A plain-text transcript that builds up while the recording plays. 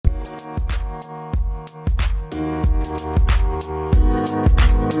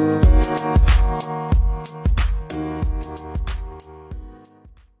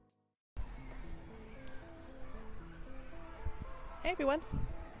everyone,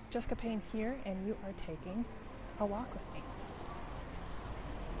 Jessica Payne here, and you are taking a walk with me.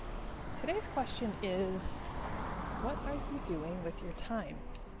 Today's question is, what are you doing with your time?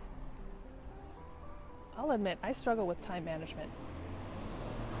 I'll admit, I struggle with time management.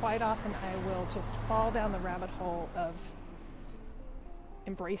 Quite often I will just fall down the rabbit hole of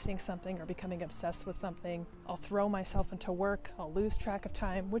embracing something or becoming obsessed with something. I'll throw myself into work, I'll lose track of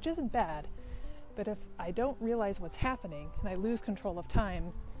time, which isn't bad. But if I don't realize what's happening and I lose control of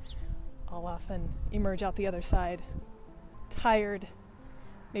time, I'll often emerge out the other side tired,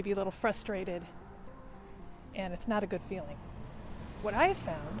 maybe a little frustrated, and it's not a good feeling. What I have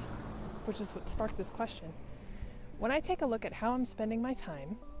found, which is what sparked this question, when I take a look at how I'm spending my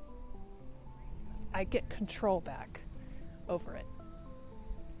time, I get control back over it.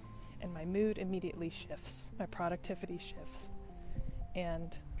 And my mood immediately shifts, my productivity shifts,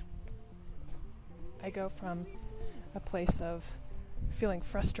 and I go from a place of feeling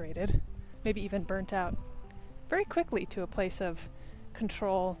frustrated, maybe even burnt out, very quickly to a place of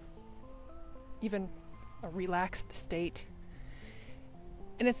control, even a relaxed state.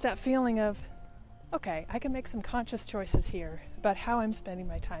 And it's that feeling of, okay, I can make some conscious choices here about how I'm spending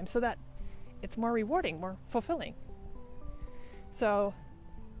my time so that it's more rewarding, more fulfilling. So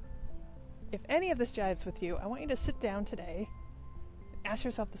if any of this jives with you, I want you to sit down today and ask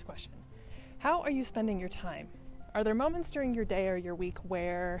yourself this question. How are you spending your time? Are there moments during your day or your week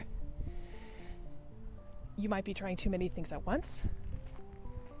where you might be trying too many things at once?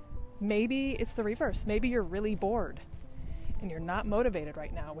 Maybe it's the reverse. Maybe you're really bored and you're not motivated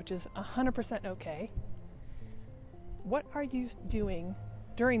right now, which is 100% okay. What are you doing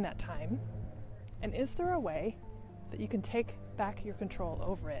during that time? And is there a way that you can take back your control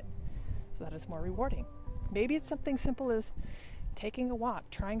over it so that it's more rewarding? Maybe it's something simple as taking a walk,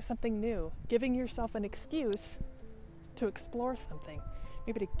 trying something new, giving yourself an excuse to explore something,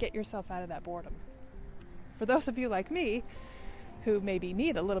 maybe to get yourself out of that boredom. For those of you like me who maybe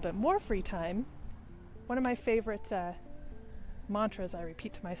need a little bit more free time, one of my favorite mantras I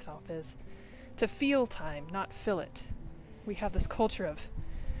repeat to myself is to feel time, not fill it. We have this culture of,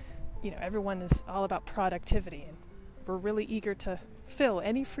 everyone is all about productivity, and we're really eager to fill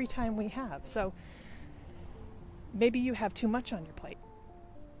any free time we have. So maybe you have too much on your plate.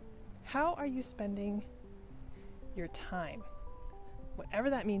 How are you spending your time? Whatever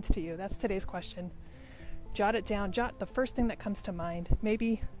that means to you, that's today's question. Jot it down, jot the first thing that comes to mind.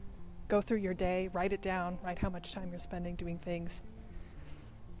 Maybe go through your day, write it down, write how much time you're spending doing things.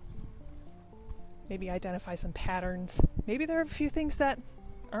 Maybe identify some patterns. Maybe there are a few things that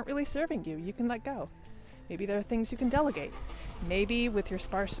aren't really serving you. You can let go. Maybe there are things you can delegate. Maybe with your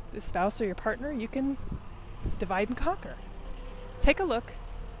spouse or your partner, you can divide and conquer. Take a look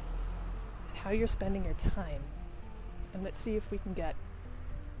at how you're spending your time, and let's see if we can get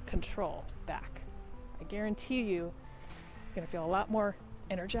control back. I guarantee you, you're going to feel a lot more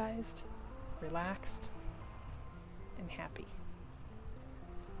energized, relaxed, and happy.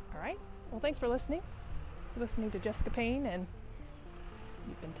 All right? Well, thanks for listening. You're listening to Jessica Payne, and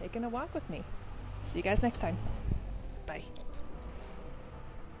you've been taking a walk with me. See you guys next time. Bye.